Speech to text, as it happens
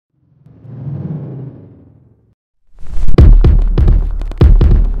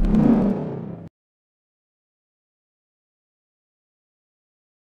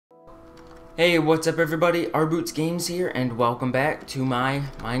Hey, what's up everybody? Rboots Games here, and welcome back to my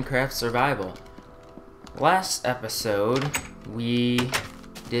Minecraft survival. Last episode, we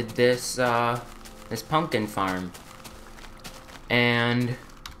did this pumpkin farm. And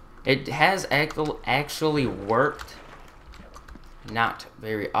it has actually worked. Not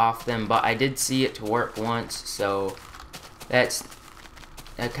very often, but I did see it work once, so that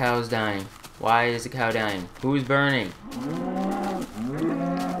cow's dying. Why is the cow dying? Who's burning?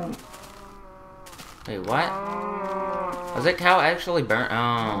 Wait, what? Was that cow actually burnt?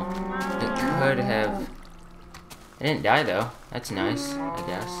 Oh, it could have. It didn't die though. That's nice, I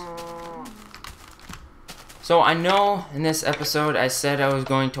guess. So I know in this episode I said I was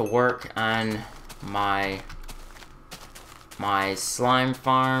going to work on my slime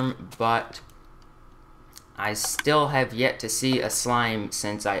farm, but I still have yet to see a slime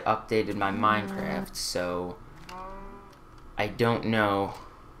since I updated my Minecraft, so I don't know.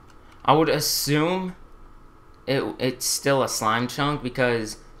 I would assume it's still a slime chunk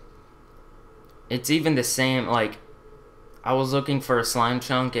because it's even the same. Like, I was looking for a slime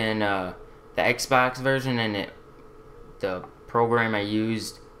chunk in the Xbox version, and the program I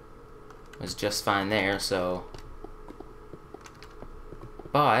used was just fine there. So,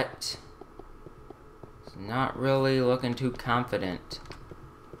 but it's not really looking too confident.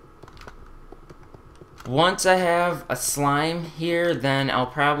 Once I have a slime here, then I'll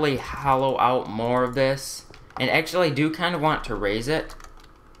probably hollow out more of this. And actually, I do kind of want to raise it,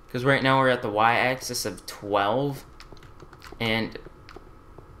 because right now we're at the y-axis of 12. And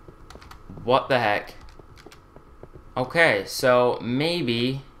what the heck? Okay, so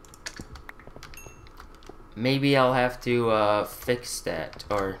maybe I'll have to fix that,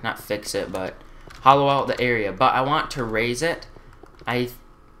 or not fix it, but hollow out the area. But I want to raise it.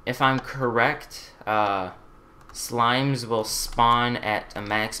 If I'm correct, slimes will spawn at a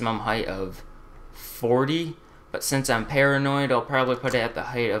maximum height of 40, but since I'm paranoid, I'll probably put it at the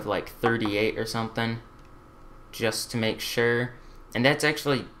height of like 38 or something, just to make sure. And that's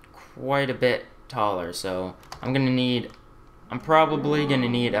actually quite a bit taller, so I'm probably gonna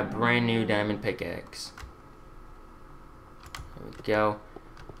need a brand new diamond pickaxe. There we go.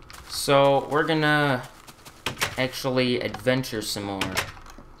 So we're gonna actually adventure some more.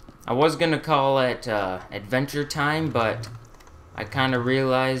 I was gonna call it Adventure Time, but I kind of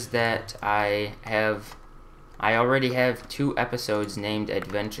realized that I already have 2 episodes named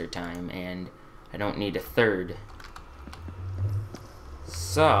Adventure Time, and I don't need a third.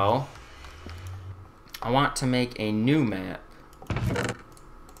 So I want to make a new map.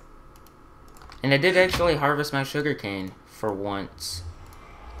 And I did actually harvest my sugarcane for once.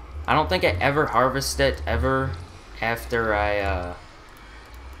 I don't think I ever harvest it ever after I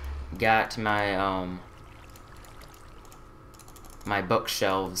got my my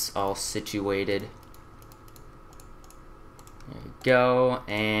bookshelves all situated. There we go,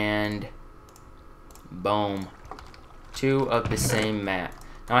 and boom. 2 of the same map.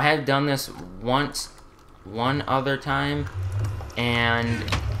 Now I have done this one other time, and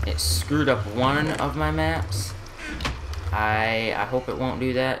it screwed up one of my maps. I hope it won't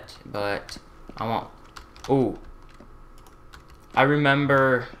do that, but I won't. Ooh. I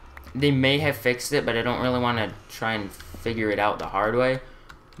remember they may have fixed it, but I don't really want to try and figure it out the hard way.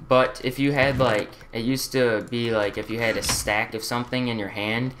 But if you had, like, it used to be like if you had a stack of something in your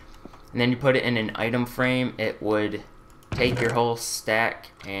hand, and then you put it in an item frame, it would take your whole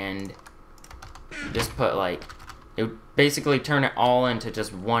stack and just put, like, it would basically turn it all into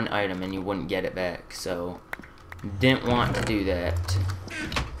just one item and you wouldn't get it back. So didn't want to do that.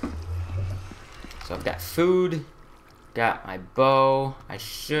 So I've got food, got my bow. I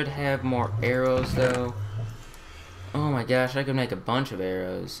should have more arrows though. Oh my gosh, I could make a bunch of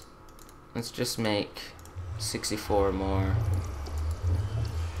arrows. Let's just make 64 more.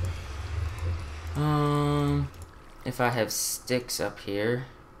 If I have sticks up here.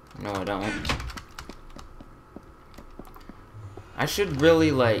 No, I don't. I should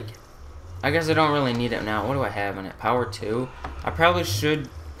really, like, I guess I don't really need it now. What do I have on it? Power 2? I probably should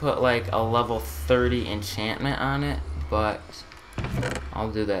put like a level 30 enchantment on it, but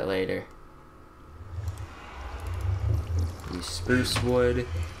I'll do that later. Use spruce wood.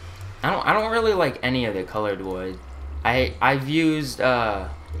 I don't really like any of the colored wood. I've used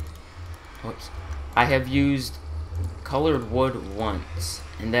whoops. I have used colored wood once,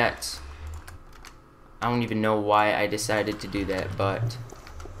 and that's, I don't even know why I decided to do that, but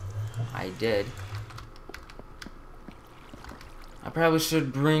I did. I probably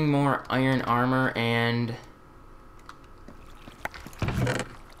should bring more iron armor. And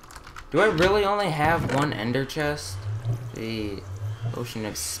do I really only have one ender chest? Potion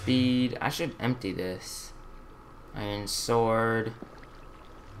of speed. I should empty this. Iron sword.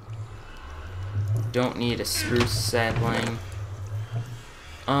 Don't need a spruce sapling.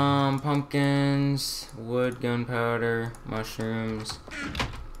 Pumpkins, wood, gunpowder, mushrooms.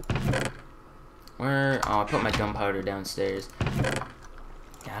 Where? Oh, I put my gunpowder downstairs.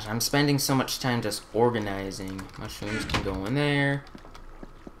 Gosh, I'm spending so much time just organizing. Mushrooms can go in there.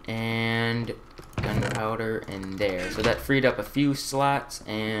 And gunpowder in there. So that freed up a few slots,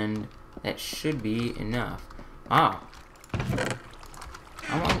 and that should be enough. Wow.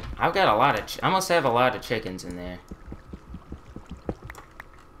 I've got a lot of... I must have a lot of chickens in there.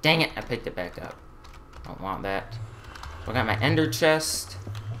 Dang it, I picked it back up. Don't want that. So I got my ender chest.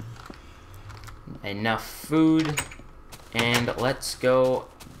 Enough food. And let's go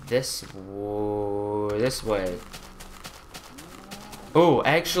this way. Oh,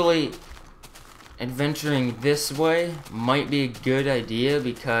 actually, adventuring this way might be a good idea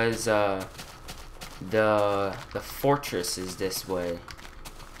because the fortress is this way.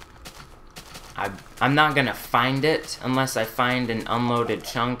 I'm not gonna find it unless I find an unloaded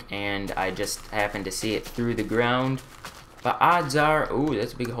chunk and I just happen to see it through the ground. But odds are, ooh,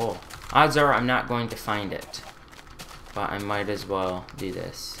 that's a big hole. Odds are I'm not going to find it. But I might as well do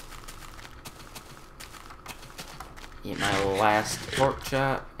this. Eat my last pork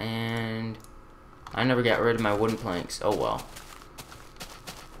chop, and I never got rid of my wooden planks. Oh well.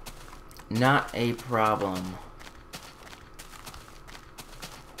 Not a problem.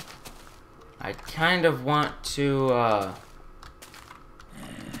 I kind of want to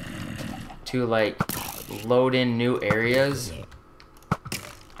like load in new areas.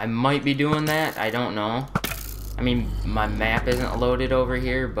 I might be doing that, I don't know. I mean, my map isn't loaded over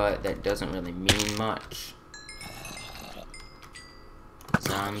here, but that doesn't really mean much.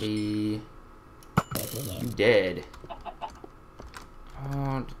 Zombie. You dead.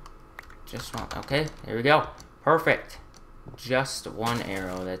 Oh, just one. Okay, there we go. Perfect. Just one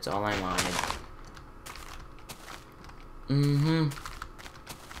arrow, that's all I wanted.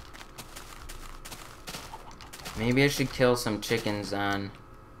 Maybe I should kill some chickens on...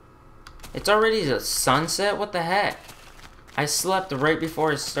 It's already the sunset? What the heck? I slept right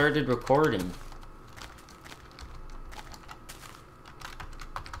before I started recording.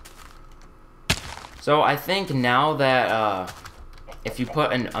 So I think now that if you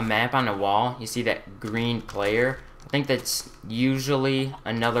put a map on a wall, you see that green player. I think that's usually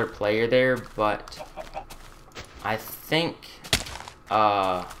another player there, but I think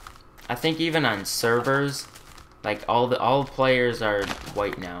even on servers, like all the players are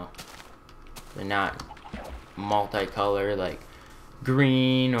white now. They're not multicolor like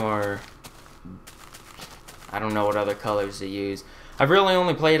green or I don't know what other colors they use. I've really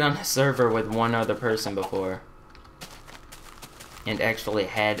only played on a server with one other person before and actually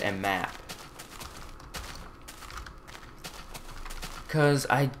had a map. Because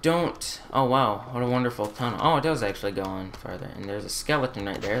I don't... Oh wow, what a wonderful tunnel. Oh, it does actually go on farther. And there's a skeleton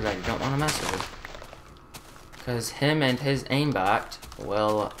right there that I don't want to mess with. Because him and his aimbot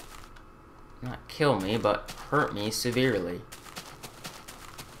will not kill me, but hurt me severely.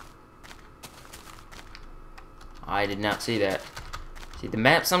 I did not see that. See, the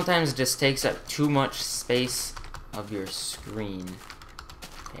map sometimes just takes up too much space of your screen.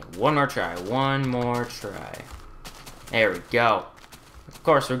 Okay, one more try. One more try. There we go. Of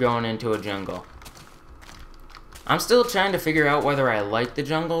course we're going into a jungle. I'm still trying to figure out whether I like the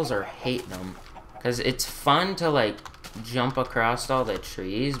jungles or hate them. Because it's fun to, like, jump across all the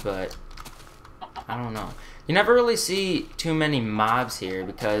trees, but I don't know. You never really see too many mobs here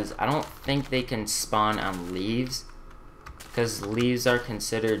because I don't think they can spawn on leaves. Because leaves are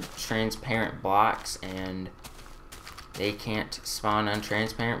considered transparent blocks and they can't spawn on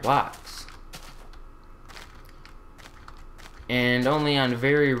transparent blocks. And only on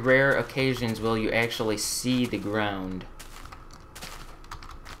very rare occasions will you actually see the ground.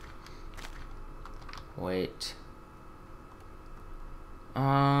 Wait.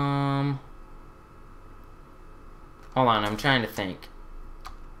 Hold on, I'm trying to think.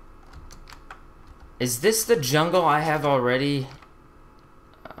 Is this the jungle I have already,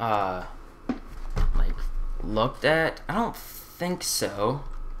 like, looked at? I don't think so.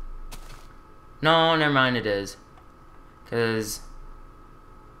 No, never mind, it is. Because...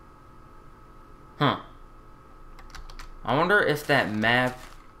 I wonder if that map,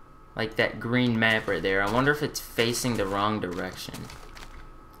 like that green map right there, I wonder if it's facing the wrong direction.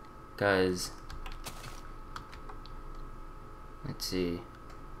 Because... Let's see.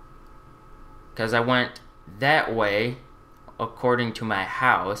 Because I went that way, according to my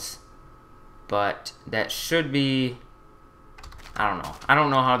house, but that should be I don't know. I don't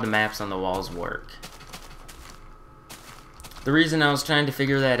know how the maps on the walls work. The reason I was trying to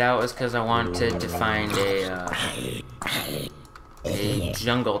figure that out is because I wanted to find a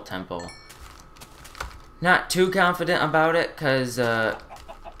jungle temple. Not too confident about it because I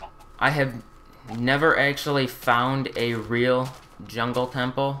have never actually found a real jungle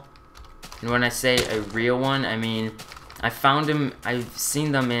temple. And when I say a real one, I mean I found them. I've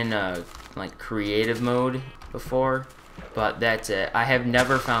seen them in like creative mode before, but that's it. I have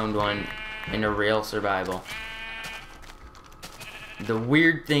never found one in a real survival. The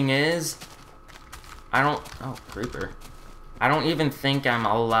weird thing is, oh, creeper. I don't even think I'm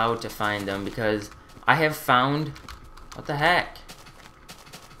allowed to find them because I have found, what the heck?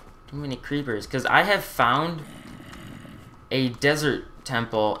 Too many creepers. Because I have found a desert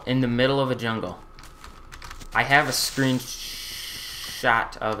temple in the middle of a jungle. I have a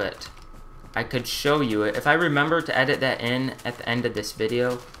screenshot of it. I could show you it. If I remember to edit that in at the end of this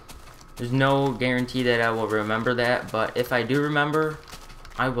video, there's no guarantee that I will remember that, but if I do remember,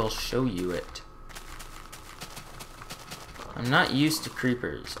 I will show you it. I'm not used to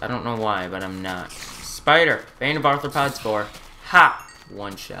creepers. I don't know why, but I'm not. Spider! Bane of Arthropod Spore. Ha!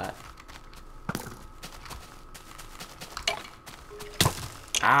 One shot.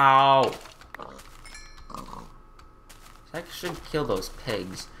 Ow! I should kill those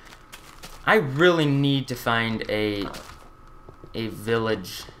pigs. I really need to find a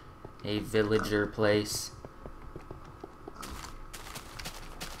village, a villager place.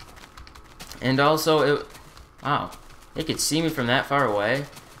 And also, wow, they could see me from that far away.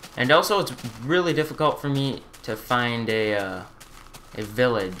 And also, it's really difficult for me to find a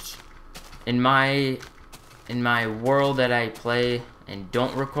village. In my world that I play and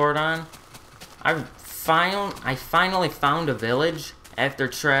don't record on, I finally found a village after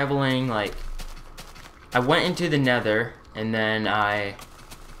traveling, like, I went into the Nether, and then I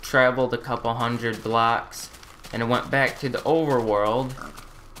traveled a couple hundred blocks, and I went back to the overworld,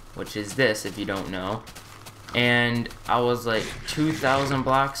 which is this, if you don't know, and I was like 2,000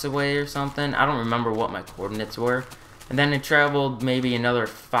 blocks away or something. I don't remember what my coordinates were. And then I traveled maybe another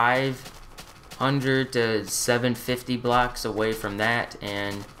 500 to 750 blocks away from that,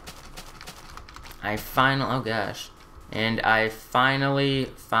 and I finally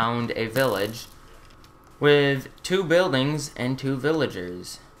found a village with 2 buildings and 2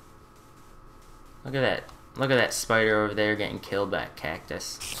 villagers. Look at that. Look at that spider over there getting killed by a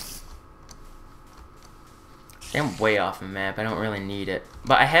cactus. I'm way off the map. I don't really need it.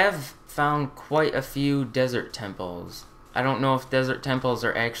 But I have found quite a few desert temples. I don't know if desert temples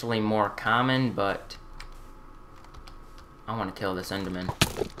are actually more common, but I want to kill this Enderman.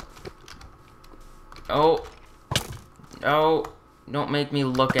 Oh. Oh. Don't make me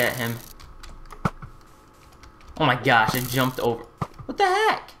look at him. Oh my gosh, it jumped over. What the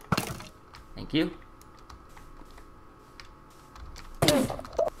heck? Thank you.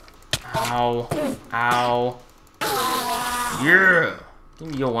 Ow. Ow. Yeah. Give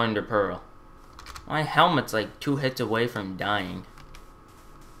me your Wonder Pearl. My helmet's like 2 hits away from dying.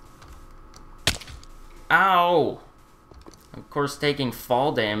 Ow. Of course, taking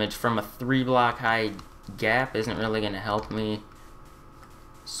fall damage from a 3-block high gap isn't really going to help me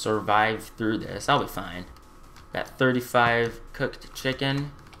survive through this. I'll be fine. Got 35 cooked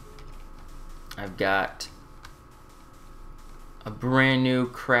chicken. I've got a brand new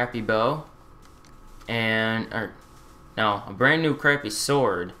crappy bow. A brand new crappy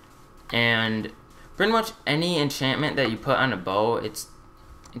sword. And pretty much any enchantment that you put on a bow, it's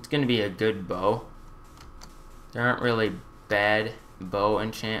going to be a good bow. There aren't really bad bow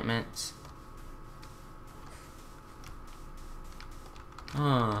enchantments.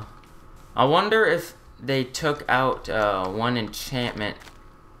 I wonder if they took out one enchantment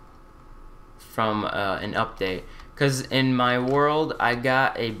from an update. Because in my world, I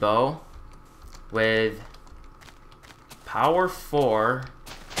got a bow with Power 4,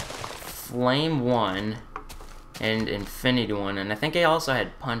 Flame 1, and Infinity 1. And I think I also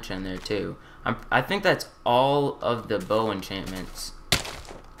had Punch in there too. I think that's all of the bow enchantments.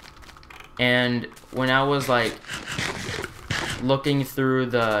 And when I was like looking through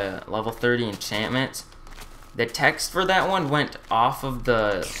the level 30 enchantments, the text for that one went off of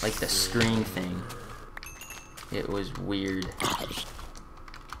the screen thing. It was weird.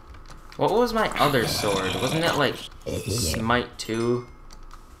 What was my other sword? Wasn't it like Smite 2?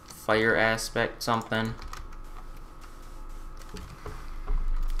 Fire aspect something?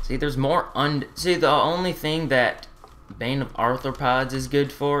 See, there's more See, the only thing that Bane of Arthropods is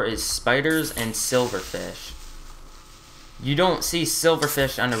good for is spiders and silverfish. you don't see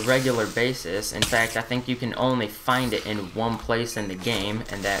silverfish on a regular basis. In fact, I think you can only find it in one place in the game,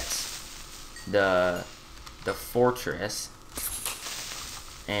 and that's the fortress.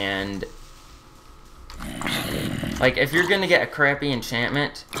 And like, if you're gonna get a crappy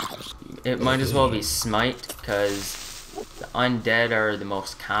enchantment, it might as well be Smite, because the undead are the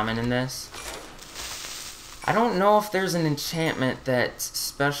most common in this. I don't know if there's an enchantment that's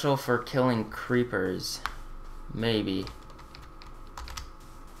special for killing creepers. Maybe.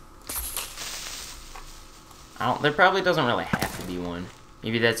 There probably doesn't really have to be one.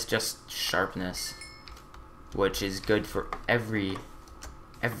 Maybe that's just sharpness, which is good for everything.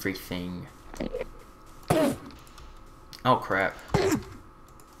 Oh crap. I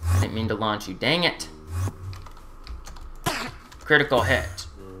didn't mean to launch you. Dang it. Critical hit.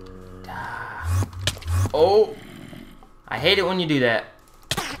 Oh! I hate it when you do that.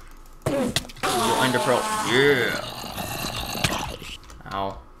 You Ender Pearl. Yeah!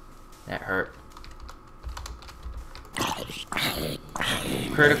 Ow. That hurt.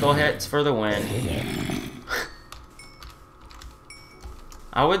 Critical hits for the win.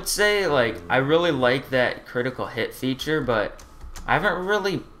 I would say, like, I really like that critical hit feature, but I haven't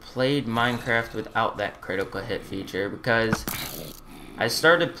really played Minecraft without that critical hit feature, because I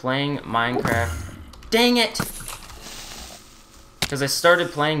started playing Minecraft... Dang it! Because I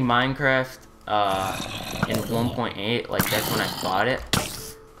started playing Minecraft in 1.8, like that's when I bought it.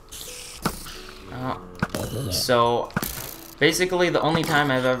 So, basically the only time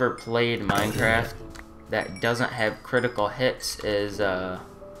I've ever played Minecraft that doesn't have critical hits is the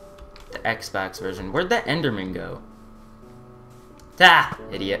Xbox version. Where'd that Enderman go? Ah!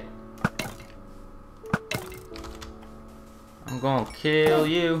 Idiot. I'm gonna kill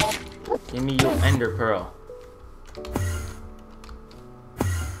you. Give me your Ender Pearl.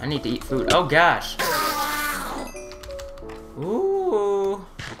 I need to eat food. Oh gosh! Ooh,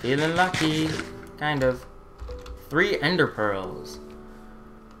 feeling lucky. Kind of. 3 Ender Pearls.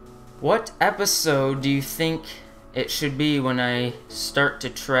 What episode do you think it should be when I start to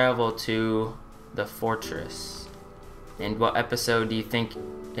travel to the fortress? And what episode do you think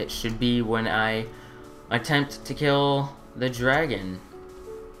it should be when I attempt to kill the dragon?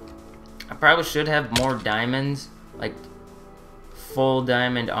 I probably should have more diamonds, like full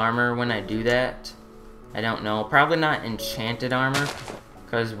diamond armor when I do that. I don't know. Probably not enchanted armor,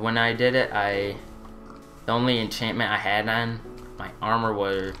 because when I did it, the only enchantment I had on my armor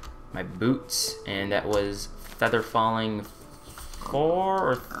were my boots, and that was Feather Falling 4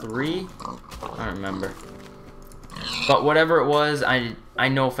 or 3? I don't remember. But whatever it was, I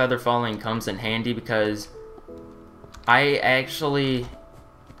know Feather Falling comes in handy, because I actually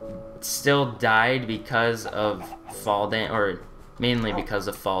still died because of fall damage, or mainly because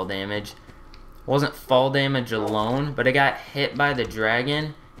of fall damage. It wasn't fall damage alone, but I got hit by the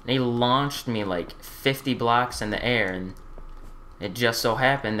dragon, and he launched me like 50 blocks in the air, and it just so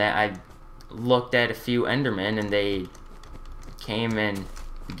happened that I looked at a few Endermen, and they came and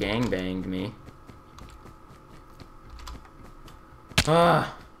gangbanged me. I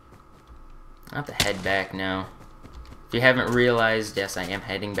have to head back now. If you haven't realized, yes, I am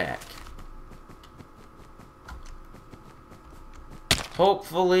heading back.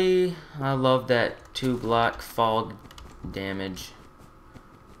 Hopefully, I love that 2-block fall damage.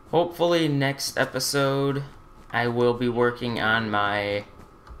 Hopefully, next episode, I will be working on my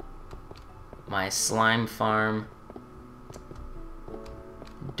slime farm.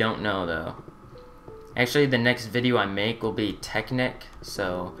 Don't know, though. Actually, the next video I make will be Technic,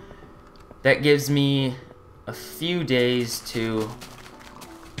 so that gives me a few days to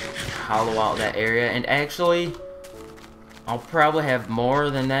hollow out that area. And actually, I'll probably have more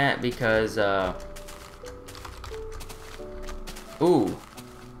than that, because ooh,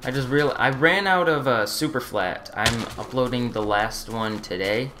 I just realized I ran out of super flat. I'm uploading the last one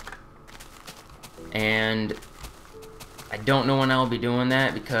today, and I don't know when I'll be doing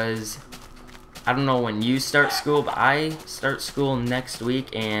that, because I don't know when you start school, but I start school next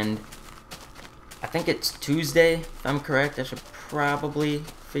week, and I think it's Tuesday, if I'm correct. I should probably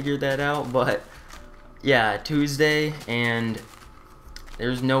figure that out, but yeah, Tuesday, and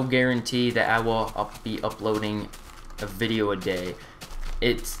there's no guarantee that I will be uploading a video a day.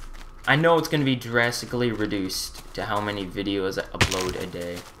 I know it's going to be drastically reduced to how many videos I upload a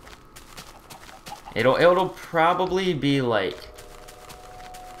day. It'll probably be like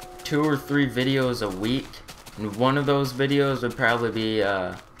 2 or 3 videos a week, and one of those videos would probably be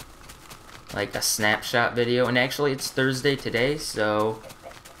like a snapshot video. And actually, it's Thursday today, so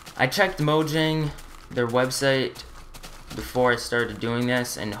I checked Mojang, their website, before I started doing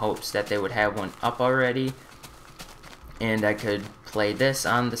this, in hopes that they would have one up already. and I could play this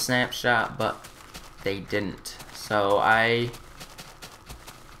on the snapshot, but they didn't. So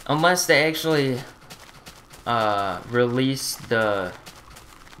unless they actually release the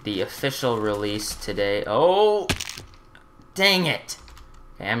official release today. Oh, dang it!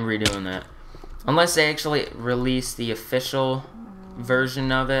 Okay, I'm redoing that. Unless they actually release the official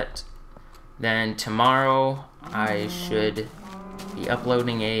version of it, then tomorrow I should be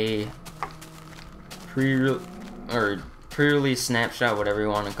uploading a pre-release snapshot, whatever you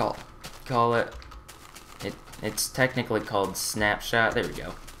want to call it. It's technically called snapshot. There we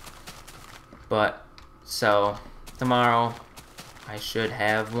go. But so tomorrow I should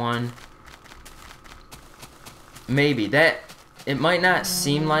have one. Maybe that. It might not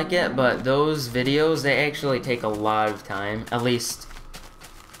seem like it, but those videos, they actually take a lot of time. At least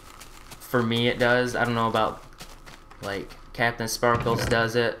for me it does. I don't know about, like, Captain Sparkles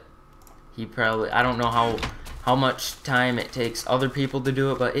does it. He probably, I don't know how much time it takes other people to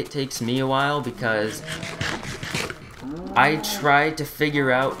do it, but it takes me a while because I try to figure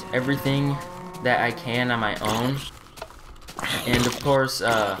out everything that I can on my own. And of course,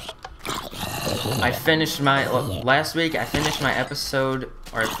 I finished my, last week I finished my episode,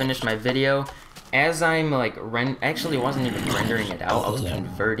 or I finished my video, as I'm like, actually it wasn't even rendering it out, I was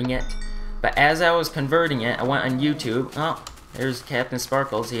converting it. But as I was converting it, I went on YouTube, oh, there's Captain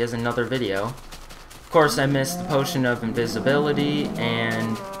Sparkles, he has another video. Of course I missed the Potion of Invisibility,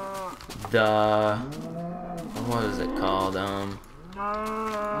 and the, what is it called,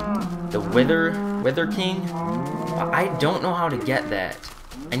 the Wither King? I don't know how to get that.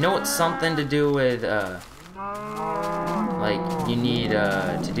 I know it's something to do with, like, you need,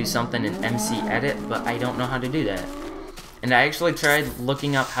 to do something in MC Edit, but I don't know how to do that. And I actually tried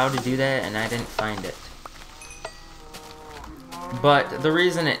looking up how to do that, and I didn't find it. But the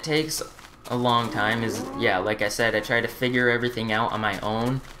reason it takes a long time is, yeah, like I said, I try to figure everything out on my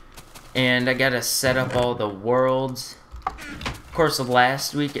own. And I gotta set up all the worlds. Of course,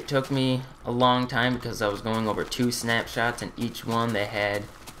 last week it took me a long time because I was going over 2 snapshots, and each one they had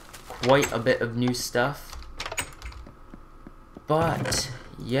quite a bit of new stuff. But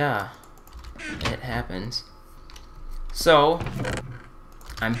yeah, it happens. So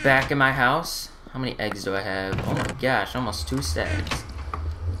I'm back in my house. How many eggs do I have? Oh my gosh, almost 2 stacks.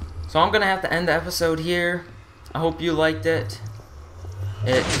 So I'm gonna have to end the episode here. I hope you liked it.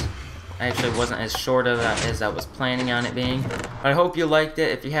 It actually wasn't as short of as I was planning on it being. But I hope you liked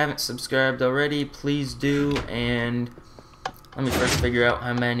it. If you haven't subscribed already, please do. And let me first figure out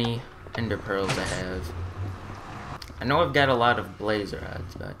how many Ender Pearls I have. I know I've got a lot of Blaze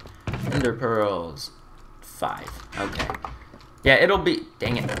Rods, but Ender Pearls, 5. Okay. Yeah, it'll be,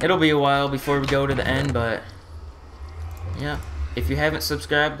 dang it, it'll be a while before we go to the end, but yeah. If you haven't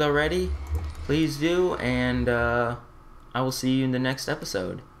subscribed already, please do, and I will see you in the next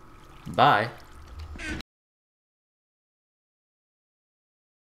episode. Bye.